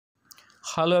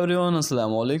Hello everyone,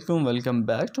 assalamu alaikum. Welcome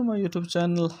back to my YouTube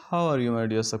channel. How are you, my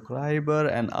dear subscriber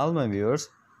and all my viewers?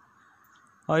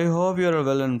 I hope you are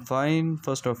well and fine.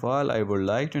 First of all, I would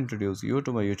like to introduce you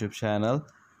to my YouTube channel.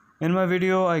 In my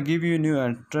video, I give you new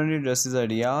and trendy dresses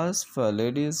ideas for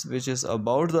ladies, which is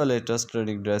about the latest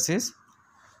trending dresses.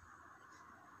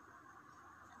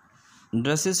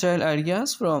 Dresses style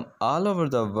ideas from all over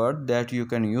the world that you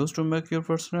can use to make your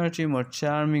personality more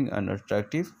charming and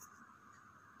attractive.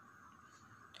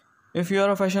 If you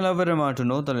are a fashion lover and want to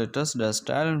know the latest dress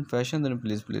style and fashion, then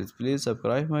please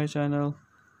subscribe my channel.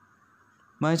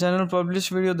 My channel publish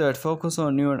videos that focus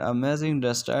on new and amazing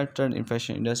dress style trend in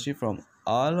fashion industry from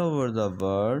all over the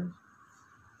world.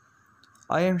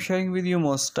 I am sharing with you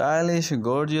most stylish,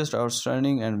 gorgeous,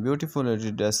 outstanding and beautiful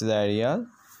lady dresses ideas.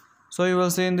 So you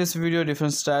will see in this video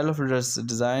different style of dress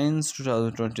designs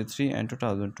 2023 and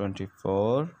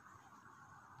 2024.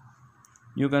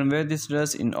 You can wear this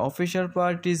dress in official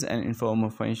parties and informal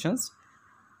functions.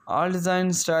 All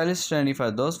designed stylish trendy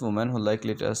for those women who like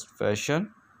latest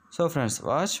fashion. So friends,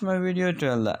 watch my video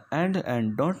till the end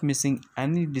and don't missing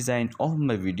any design of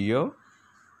my video.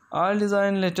 All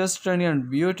design latest trendy and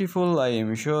beautiful. I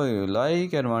am sure you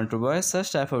like and want to buy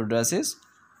such type of dresses.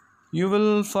 You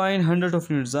will find hundreds of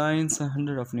new designs and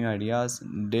hundreds of new ideas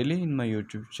daily in my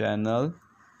YouTube channel.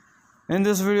 In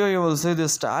this video, you will see the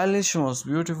stylish, most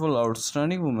beautiful,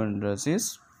 outstanding women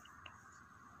dresses.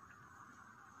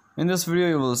 In this video,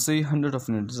 you will see hundreds of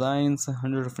new designs,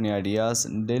 hundreds of new ideas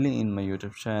daily in my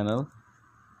YouTube channel.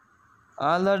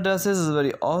 All the dresses is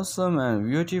very awesome and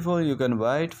beautiful. You can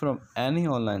buy it from any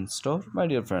online store, my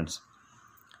dear friends.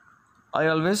 I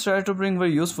always try to bring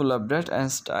very useful update and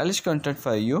stylish content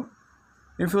for you.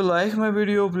 If you like my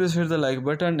video, please hit the like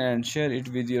button and share it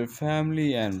with your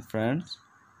family and friends.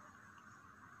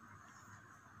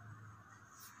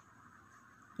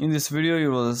 In this video,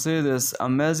 you will see this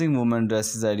amazing women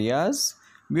dresses ideas.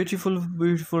 Beautiful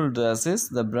dresses,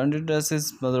 the branded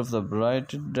dresses, mother of the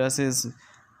bride dresses,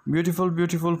 beautiful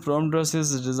prom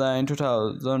dresses designed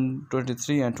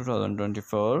 2023 and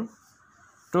 2024.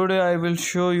 Today I will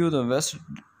show you the best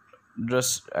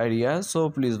dress ideas.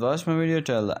 So please watch my video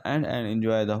till the end and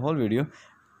enjoy the whole video.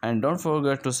 And don't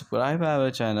forget to subscribe our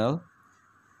channel.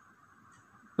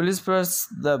 Please press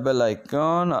the bell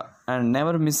icon and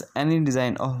never miss any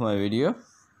design of my video.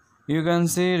 You can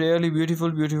see really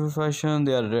beautiful fashion.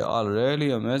 They are all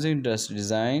really amazing dress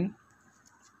design.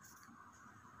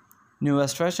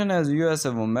 Newest fashion as USA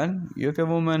woman, UK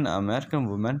woman, American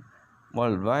woman,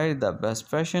 worldwide the best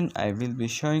fashion I will be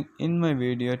showing in my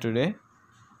video today.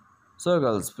 So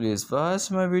girls, please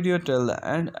watch my video till the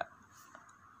end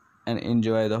and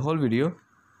enjoy the whole video.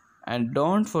 And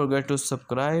don't forget to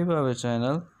subscribe our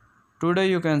channel. Today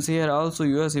you can see here also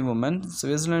USA woman,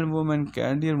 Switzerland woman,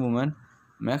 Canadian woman,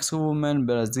 Mexico woman,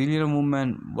 Brazilian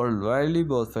woman, worldwide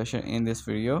both fashion in this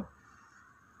video.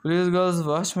 Please girls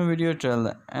watch my video till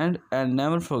the end and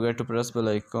never forget to press bell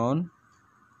icon.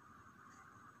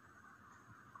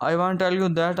 I want to tell you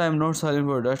that I am not selling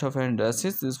product of any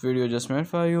dresses. This video just made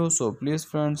for you. So please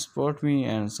friends, support me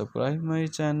and subscribe my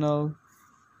channel.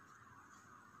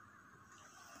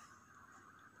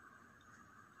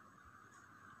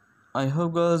 I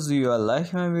hope girls you all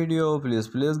like my video. Please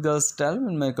girls tell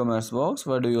me in my comments box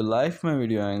what do you like my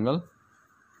video angle.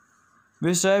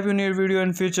 Which type you need video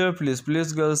in future, please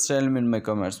girls tell me in my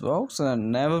comments box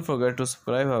and never forget to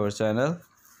subscribe our channel.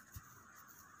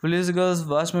 Please girls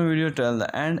watch my video till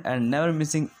the end and never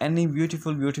missing any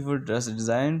beautiful dress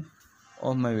design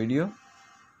of my video.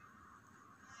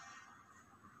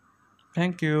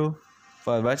 Thank you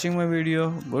for watching my video.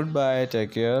 Goodbye,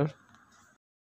 take care.